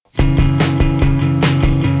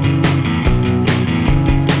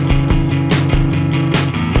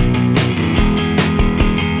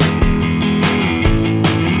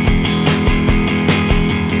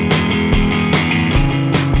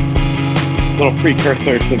little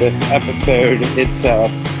precursor to this episode. It's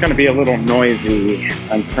going to be a little noisy.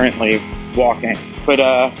 I'm currently walking. But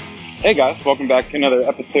hey guys, welcome back to another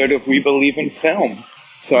episode of We Believe in Film.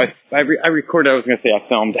 So I recorded, I was going to say I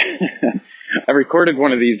filmed. I recorded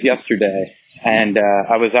one of these yesterday, and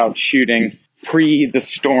I was out shooting pre the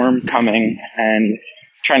storm coming and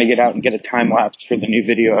trying to get out and get a time lapse for the new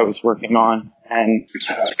video I was working on. And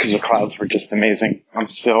because the clouds were just amazing, I'm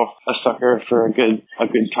still a sucker for a good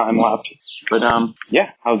time lapse. But yeah,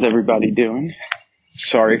 how's everybody doing?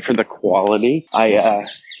 Sorry for the quality. I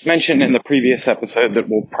mentioned in the previous episode that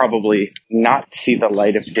we'll probably not see the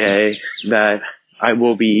light of day, that I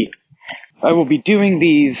will be doing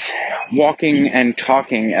these walking and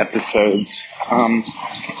talking episodes,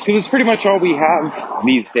 because it's pretty much all we have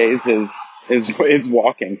these days is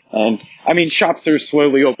walking. And I mean, shops are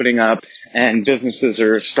slowly opening up and businesses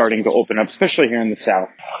are starting to open up, especially here in the South.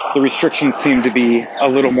 The restrictions seem to be a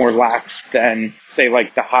little more lax than, say,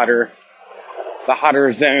 like the hotter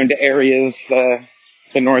zoned areas, the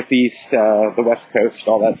Northeast, the West Coast,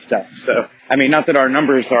 all that stuff. So, I mean, not that our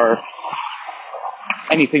numbers are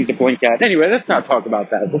anything to blink at. Anyway, let's not talk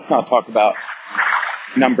about that. Let's not talk about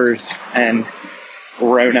numbers and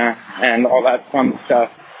Rona and all that fun stuff,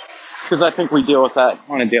 because I think we deal with that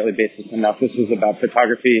on a daily basis enough. This is about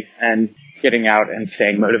photography and getting out and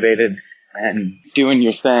staying motivated and doing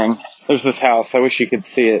your thing. There's this house. I wish you could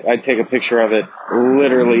see it. I take a picture of it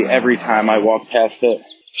literally every time I walk past it.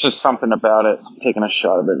 It's just something about it. I'm taking a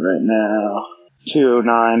shot of it right now.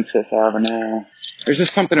 209 Fifth Avenue. There's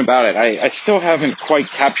just something about it. I still haven't quite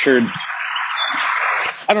captured.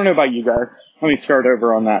 I don't know about you guys. Let me start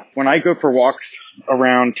over on that. When I go for walks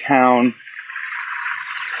around town,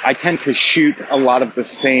 I tend to shoot a lot of the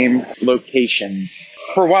same locations.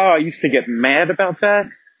 For a while, I used to get mad about that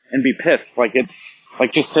and be pissed. Like, it's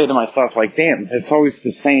like, just say to myself, like, damn, it's always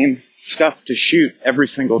the same stuff to shoot every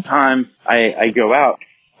single time I go out.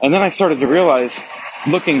 And then I started to realize,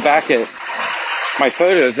 looking back at my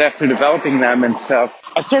photos after developing them and stuff,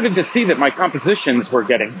 I started to see that my compositions were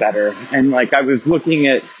getting better. And like, I was looking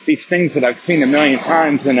at these things that I've seen a million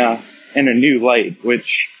times in a new light,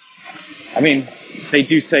 which, I mean, they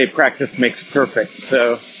do say practice makes perfect.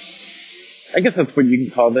 So I guess that's what you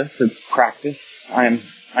can call this. It's practice. I'm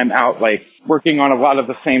out like working on a lot of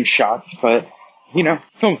the same shots, but you know,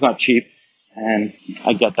 film's not cheap. And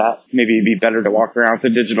I get that. Maybe it'd be better to walk around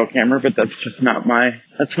with a digital camera, but that's just not my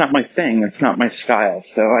thing. That's not my style.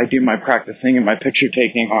 So I do my practicing and my picture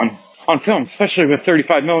taking on film, especially with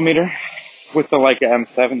 35 millimeter with the Leica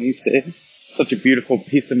M7 these days. Such a beautiful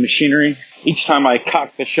piece of machinery. Each time I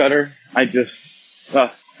cock the shutter, I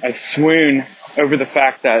swoon over the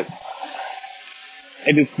fact that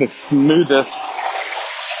it is the smoothest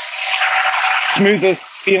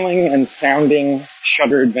feeling and sounding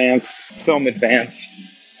shutter advance, film advance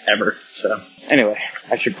ever. So anyway,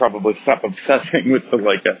 I should probably stop obsessing with the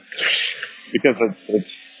Leica, because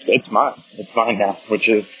it's mine. It's mine now, which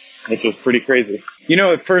is pretty crazy. You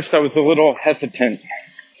know, at first I was a little hesitant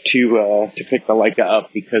to pick the Leica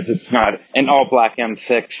up, because it's not an all black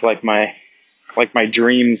M6 like my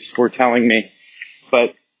dreams were telling me.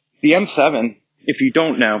 But the M7, if you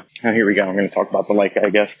don't know, oh, here we go. I'm going to talk about the Leica, I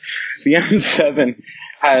guess. The M7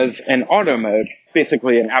 has an auto mode,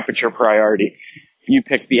 basically an aperture priority. You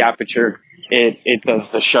pick the aperture, it does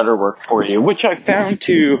the shutter work for you, which I found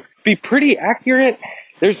to be pretty accurate.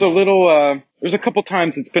 There's a couple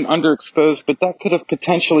times it's been underexposed, but that could have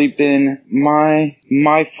potentially been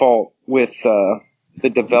my fault with the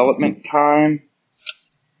development time.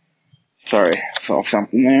 Sorry, I saw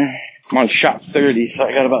something there. I'm on shot 30, so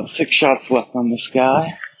I got about 6 shots left on this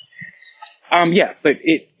guy. Yeah, but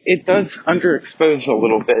it does underexpose a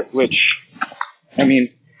little bit, which, I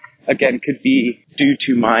mean, again, could be due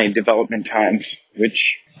to my development times,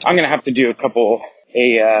 which I'm going to have to do a couple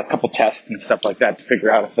tests and stuff like that to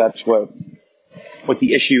figure out if that's what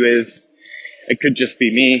the issue is. It could just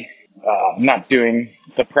be me not doing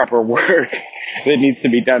the proper work that needs to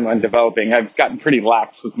be done when developing. I've gotten pretty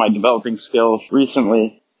lax with my developing skills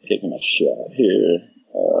recently. Taking a shot here.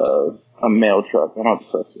 A mail truck. I'm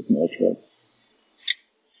obsessed with mail trucks.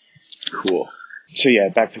 Cool. So yeah,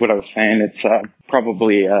 back to what I was saying. It's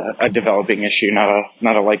probably a developing issue, not a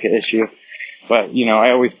Leica issue. But you know,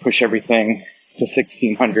 I always push everything to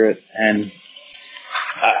 1600, and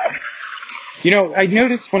you know, I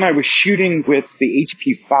noticed when I was shooting with the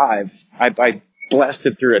HP5, I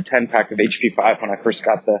blasted through a 10-pack of HP5 when I first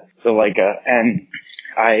got the Leica, and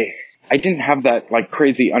I didn't have that like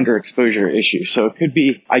crazy underexposure issue. So it could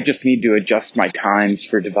be I just need to adjust my times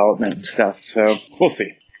for development and stuff. So we'll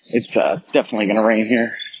see. It's definitely going to rain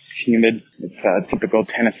here. It's humid. It's typical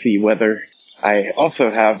Tennessee weather. I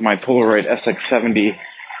also have my Polaroid SX70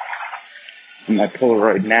 and my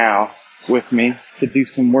Polaroid now with me to do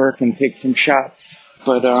some work and take some shots.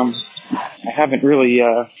 But I haven't really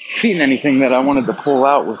seen anything that I wanted to pull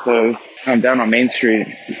out with those down on Main Street.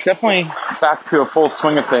 It's definitely back to a full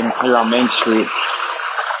swing of things here on Main Street,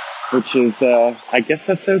 which is, I guess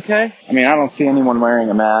that's okay. I mean, I don't see anyone wearing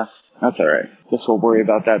a mask. That's all right. Guess we'll worry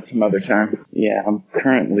about that some other time. Yeah, I'm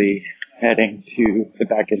currently heading to the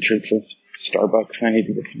back entrance of Starbucks. I need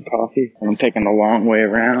to get some coffee, and I'm taking the long way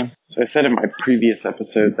around. So I said in my previous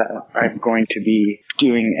episode that I'm going to be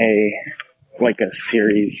doing a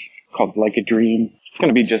series called Like a Dream. It's going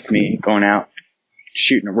to be just me going out,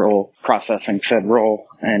 shooting a roll, processing said roll,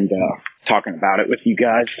 and talking about it with you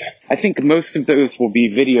guys. I think most of those will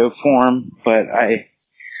be video form, but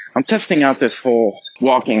I'm testing out this whole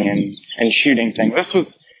walking and shooting thing. This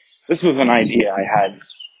was an idea I had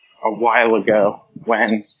a while ago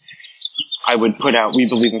when I would put out We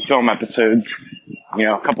Believe in Film episodes,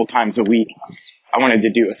 a couple times a week. I wanted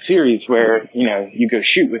to do a series where, you go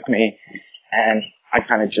shoot with me and I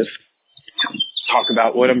kind of just talk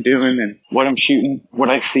about what I'm doing and what I'm shooting, what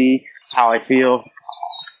I see, how I feel.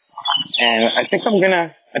 And I think I'm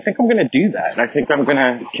gonna do that. I think I'm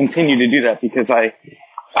gonna continue to do that because I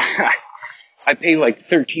pay like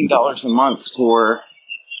 $13 a month for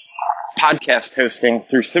podcast hosting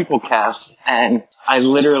through Simplecast, and I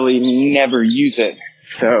literally never use it.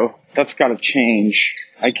 So that's got to change.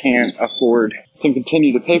 I can't afford to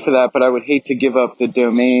continue to pay for that, but I would hate to give up the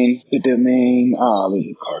domain. Oh, there's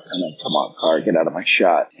a car coming. Come on, car, get out of my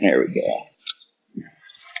shot. There we go.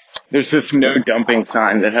 There's this no dumping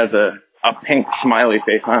sign that has a pink smiley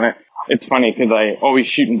face on it. It's funny because I always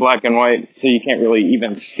shoot in black and white, so you can't really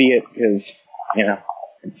even see it because,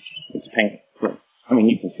 it's pink. I mean,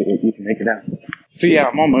 you can see it, you can make it out. So yeah,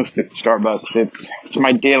 I'm almost at Starbucks. It's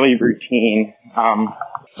my daily routine.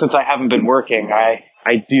 Since I haven't been working,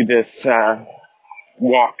 I do this,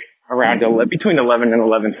 walk around between 11 and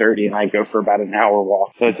 11:30, and I go for about an hour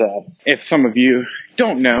walk. Because, if some of you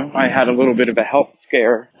don't know, I had a little bit of a health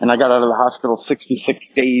scare, and I got out of the hospital 66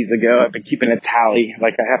 days ago. I've been keeping a tally.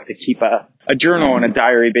 Like, I have to keep a journal and a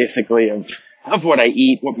diary, basically, of what I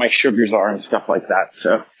eat, what my sugars are, and stuff like that.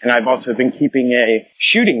 So, and I've also been keeping a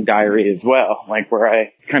shooting diary as well, like where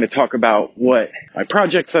I kind of talk about what my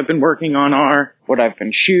projects I've been working on are, what I've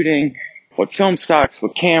been shooting, what film stocks,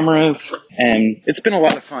 what cameras, and it's been a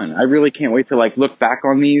lot of fun. I really can't wait to look back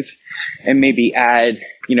on these and maybe add,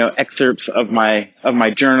 excerpts of my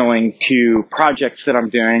journaling to projects that I'm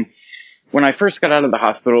doing. When I first got out of the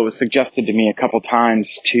hospital, it was suggested to me a couple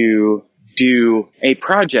times to do a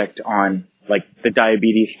project on the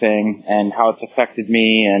diabetes thing and how it's affected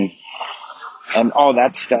me and all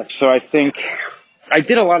that stuff. So I think I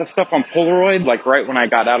did a lot of stuff on Polaroid, right when I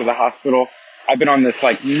got out of the hospital. I've been on this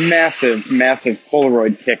massive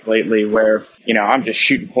Polaroid kick lately where, I'm just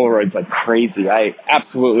shooting Polaroids like crazy. I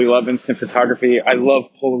absolutely love instant photography. I love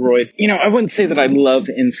Polaroid. I wouldn't say that I love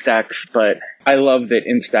Instax, but I love that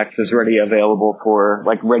Instax is already available for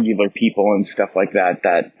regular people and stuff like that.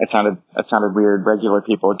 That sounded weird. Regular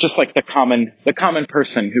people, just like the common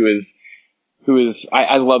person who is,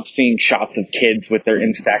 I love seeing shots of kids with their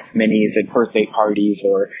Instax minis at birthday parties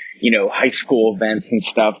or, high school events and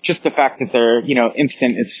stuff. Just the fact that their,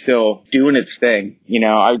 Instant is still doing its thing.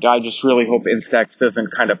 I just really hope Instax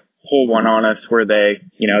doesn't kind of pull one on us where they,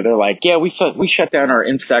 they're like, yeah, we shut down our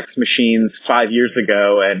Instax machines 5 years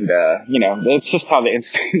ago. And, it's just how the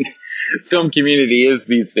instant film community is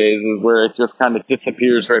these days, is where it just kind of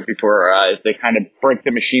disappears right before our eyes. They kind of break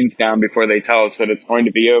the machines down before they tell us that it's going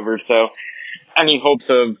to be over. So any hopes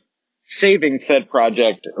of saving said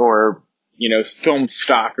project or, film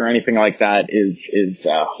stock or anything like that is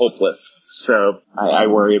hopeless. So I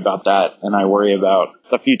worry about that, and I worry about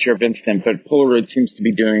the future of Instant. But Polaroid seems to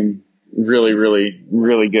be doing really, really,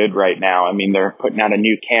 really good right now. I mean, they're putting out a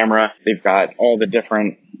new camera. They've got all the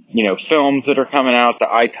different, films that are coming out,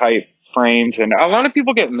 the I-type frames, and a lot of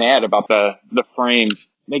people get mad about the frames.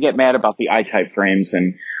 They get mad about the I-type frames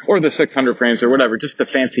or the 600 frames or whatever, just the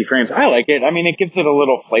fancy frames. I like it. I mean, it gives it a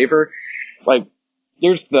little flavor.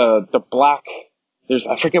 There's the black,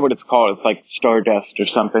 I forget what it's called. It's like Stardust or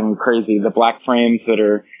something crazy. The black frames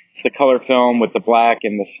it's the color film with the black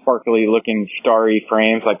and the sparkly looking starry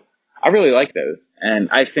frames. I really like those. And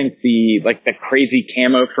I think the crazy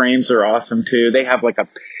camo frames are awesome too. They have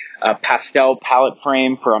a pastel palette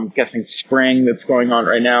frame for, I'm guessing, spring that's going on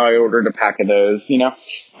right now. I ordered a pack of those.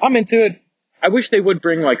 I'm into it. I wish they would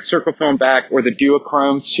bring circle film back or the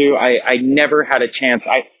duochromes too. I never had a chance.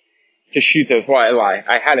 to shoot those. Well, I lie.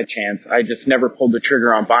 I had a chance. I just never pulled the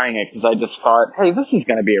trigger on buying it because I just thought, hey, this is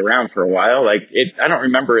going to be around for a while. Like, I don't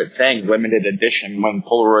remember it saying limited edition when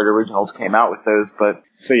Polaroid Originals came out with those. But,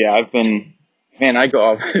 so yeah, I go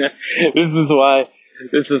off.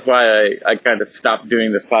 This is why I kind of stopped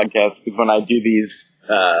doing this podcast, because when I do these,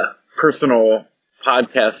 personal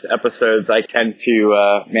podcast episodes, I tend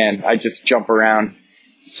to, I just jump around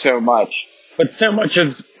so much. But so much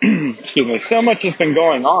has, so much has been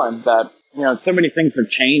going on that, so many things have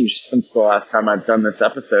changed since the last time I've done this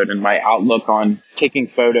episode, and my outlook on taking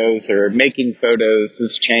photos or making photos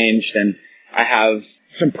has changed, and I have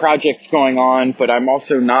some projects going on, but I'm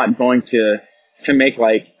also not going to make,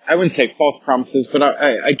 like, I wouldn't say false promises, but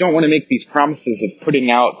I don't want to make these promises of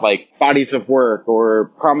putting out, like, bodies of work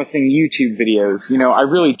or promising YouTube videos. I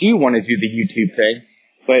really do want to do the YouTube thing,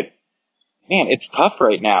 but man, it's tough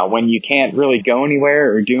right now when you can't really go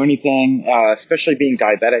anywhere or do anything, especially being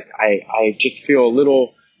diabetic. I just feel a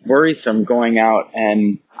little worrisome going out,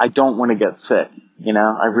 and I don't want to get sick.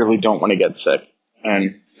 I really don't want to get sick.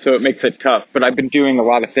 And so it makes it tough. But I've been doing a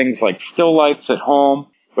lot of things like still lifes at home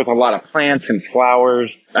with a lot of plants and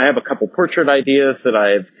flowers. I have a couple portrait ideas that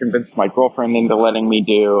I've convinced my girlfriend into letting me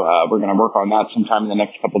do. We're going to work on that sometime in the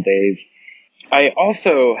next couple days. I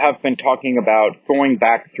also have been talking about going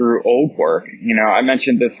back through old work. I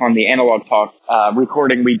mentioned this on the Analog Talk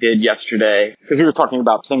recording we did yesterday, because we were talking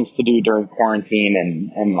about things to do during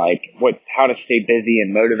quarantine and like how to stay busy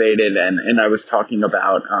and motivated. And I was talking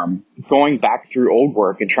about going back through old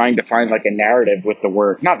work and trying to find like a narrative with the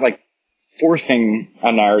work, not like forcing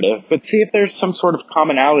a narrative, but see if there's some sort of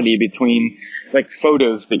commonality between like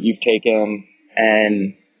photos that you've taken,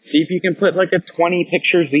 and see if you can put like a 20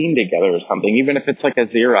 picture zine together or something, even if it's like a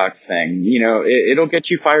Xerox thing. It'll get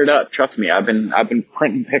you fired up. Trust me. I've been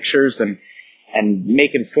printing pictures and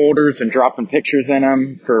making folders and dropping pictures in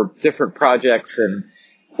them for different projects and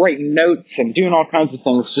writing notes and doing all kinds of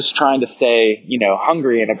things, just trying to stay,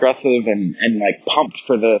 hungry and aggressive and like pumped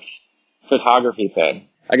for this photography thing.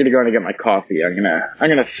 I gotta go and get my coffee. I'm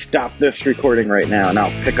gonna stop this recording right now, and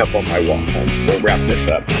I'll pick up on my walk home. We'll wrap this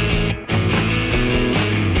up.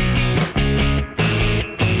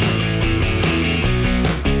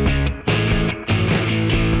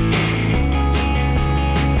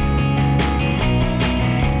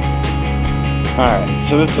 Alright,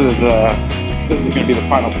 so this is going to be the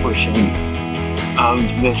final portion of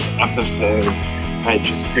this episode. I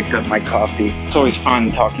just picked up my coffee. It's always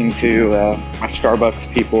fun talking to my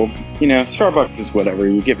Starbucks people. Starbucks is whatever.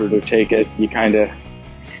 You give it or take it.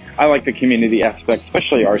 I like the community aspect,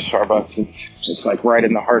 especially our Starbucks. It's like right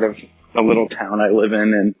in the heart of the little town I live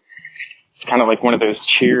in, and it's kind of like one of those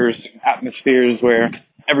Cheers atmospheres where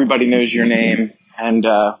everybody knows your name. And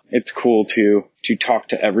it's cool to talk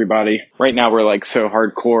to everybody. Right now we're like so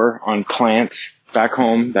hardcore on plants back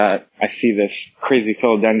home that I see this crazy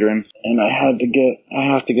philodendron, and I have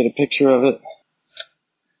to get a picture of it.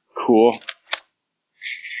 Cool.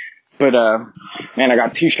 But I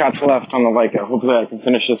got 2 shots left on the Leica. Hopefully I can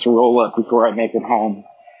finish this roll up before I make it home.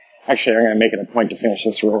 Actually, I'm gonna make it a point to finish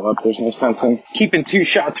this roll up. There's no sense in keeping 2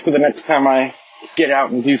 shots for the next time I get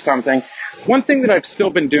out and do something. One thing that I've still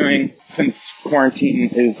been doing since quarantine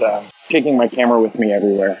is taking my camera with me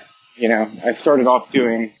everywhere. I started off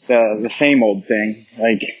doing the same old thing.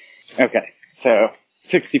 So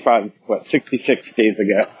 66 days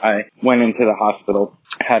ago, I went into the hospital,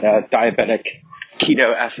 had a diabetic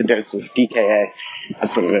ketoacidosis, DKA,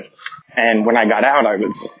 that's what it is. And when I got out,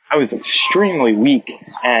 I was extremely weak,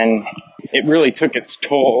 and it really took its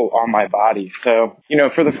toll on my body. So,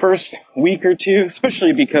 for the first week or two,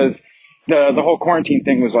 especially because the whole quarantine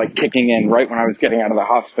thing was like kicking in right when I was getting out of the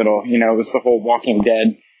hospital. It was the whole Walking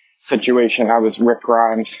Dead situation. I was Rick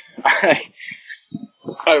Grimes. I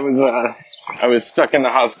was stuck in the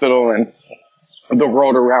hospital, and the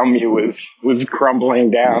world around me was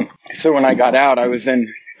crumbling down. So when I got out, I was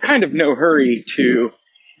in kind of no hurry to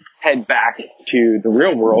head back to the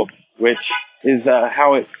real world, which is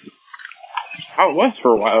how it was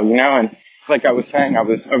for a while, and like I was saying, I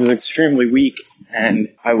was extremely weak, and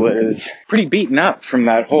I was pretty beaten up from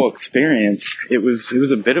that whole experience. It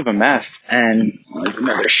was a bit of a mess. And there's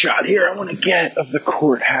another shot here I want to get of the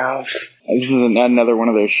courthouse. This is another one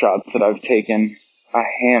of those shots that I've taken a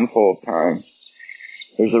handful of times.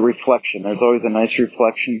 There's a reflection. There's always a nice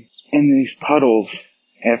reflection in these puddles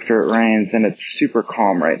after it rains, and it's super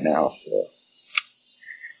calm right now, so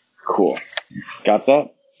cool. Got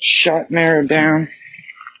that shot narrowed down.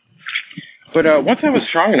 But once I was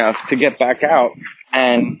strong enough to get back out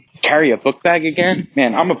and carry a book bag again,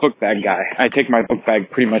 man, I'm a book bag guy. I take my book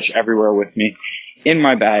bag pretty much everywhere with me. In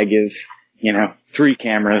my bag is, 3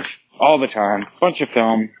 cameras, all the time. Bunch of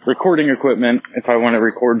film, recording equipment if I want to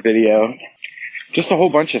record video, just a whole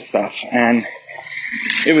bunch of stuff. And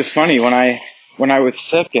it was funny when I was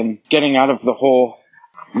sick and getting out of the whole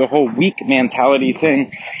weak mentality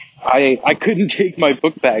thing, I couldn't take my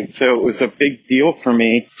book bag, so it was a big deal for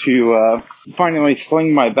me to finally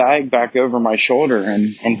sling my bag back over my shoulder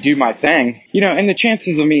and do my thing. And the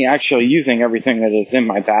chances of me actually using everything that is in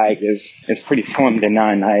my bag is pretty slim to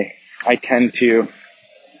none. I tend to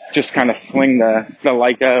just kind of sling the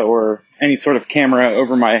Leica or any sort of camera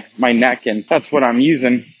over my neck, and that's what I'm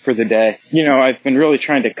using for the day. I've been really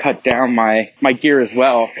trying to cut down my gear as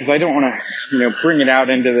well, because I don't want to, bring it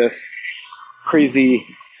out into this crazy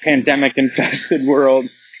pandemic-infested world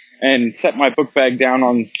and set my book bag down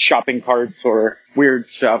on shopping carts or weird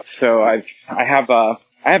stuff. So I have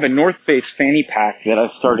a North Face fanny pack that I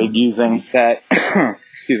started using that,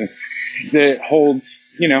 excuse me, that holds,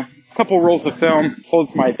 a couple rolls of film,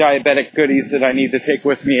 holds my diabetic goodies that I need to take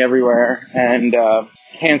with me everywhere, and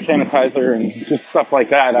hand sanitizer and just stuff like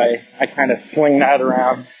that. I kind of sling that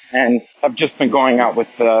around, and I've just been going out with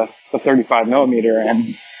the 35 millimeter,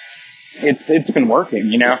 and it's been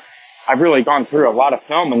working. I've really gone through a lot of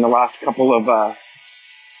film in the last couple of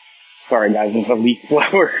sorry guys, there's a leaf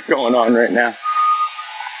blower going on right now.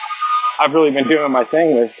 I've really been doing my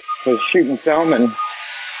thing with shooting film and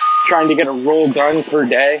trying to get a roll done per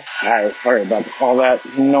day. Sorry about all that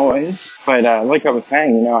noise. But like I was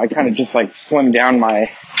saying, I kind of just slimmed down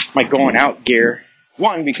my going out gear.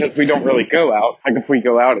 One, because we don't really go out. If we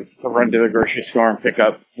go out, it's to run to the grocery store and pick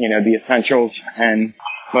up, the essentials.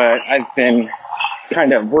 But I've been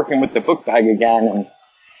kind of working with the book bag again and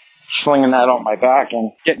slinging that on my back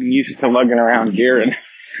and getting used to lugging around gear. And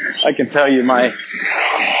I can tell you my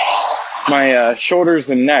shoulders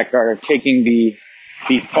and neck are taking the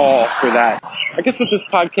fall for that. I guess with this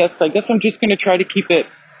podcast, I'm just going to try to keep it,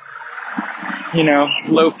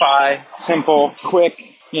 lo-fi, simple, quick,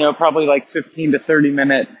 probably 15 to 30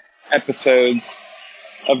 minute episodes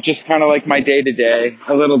of just kind of my day-to-day,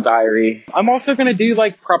 a little diary. I'm also going to do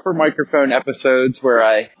proper microphone episodes where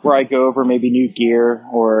I go over maybe new gear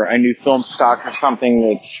or a new film stock or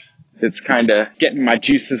something that's kind of getting my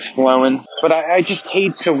juices flowing. But I just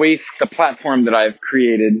hate to waste the platform that I've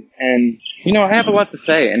created. And, I have a lot to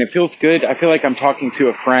say, and it feels good. I feel like I'm talking to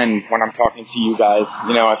a friend when I'm talking to you guys.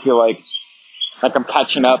 I feel like I'm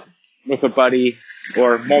catching up with a buddy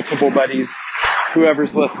or multiple buddies,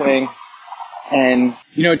 whoever's listening. And,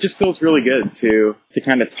 it just feels really good to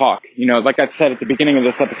kind of talk. Like I said at the beginning of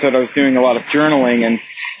this episode, I was doing a lot of journaling,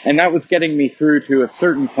 and that was getting me through to a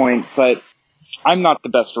certain point, but I'm not the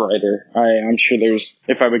best writer. I'm sure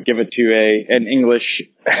if I would give it to an English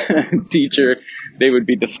teacher, they would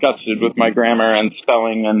be disgusted with my grammar and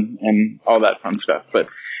spelling and all that fun stuff. But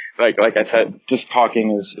like I said, just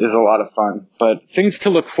talking is a lot of fun. But things to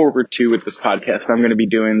look forward to with this podcast. I'm going to be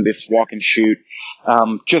doing this walk and shoot.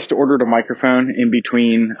 Just ordered a microphone in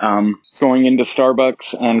between going into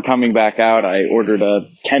Starbucks and coming back out. I ordered a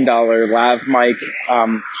 $10 lav mic.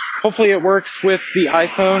 Hopefully it works with the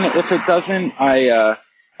iPhone. If it doesn't, I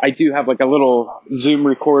do have a little Zoom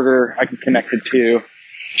recorder I can connect it to.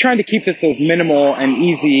 Trying to keep this as minimal and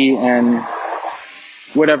easy and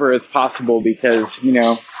whatever as possible, because,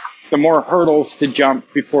 the more hurdles to jump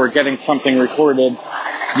before getting something recorded,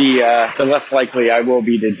 the less likely I will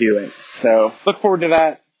be to do it. So look forward to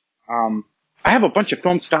that. I have a bunch of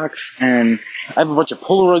film stocks, and I have a bunch of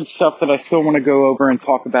Polaroid stuff that I still want to go over and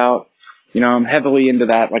talk about. I'm heavily into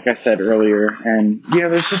that, like I said earlier. And,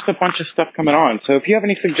 there's just a bunch of stuff coming on. So if you have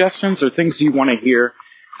any suggestions or things you want to hear,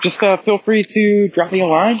 just feel free to drop me a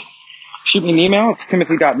line. Shoot me an email. It's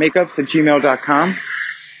timothy.makeups@gmail.com.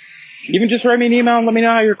 Even just write me an email and let me know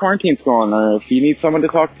how your quarantine's going, or if you need someone to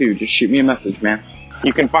talk to, just shoot me a message, man.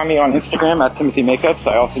 You can find me on Instagram at Timothy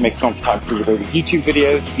Makeups. I also make film photography related YouTube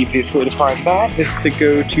videos. The easiest way to find that is to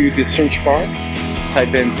go to the search bar,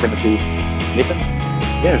 type in Timothy Makeups.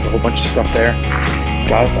 Yeah, there's a whole bunch of stuff there.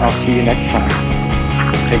 Guys, I'll see you next time.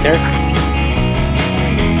 Take care.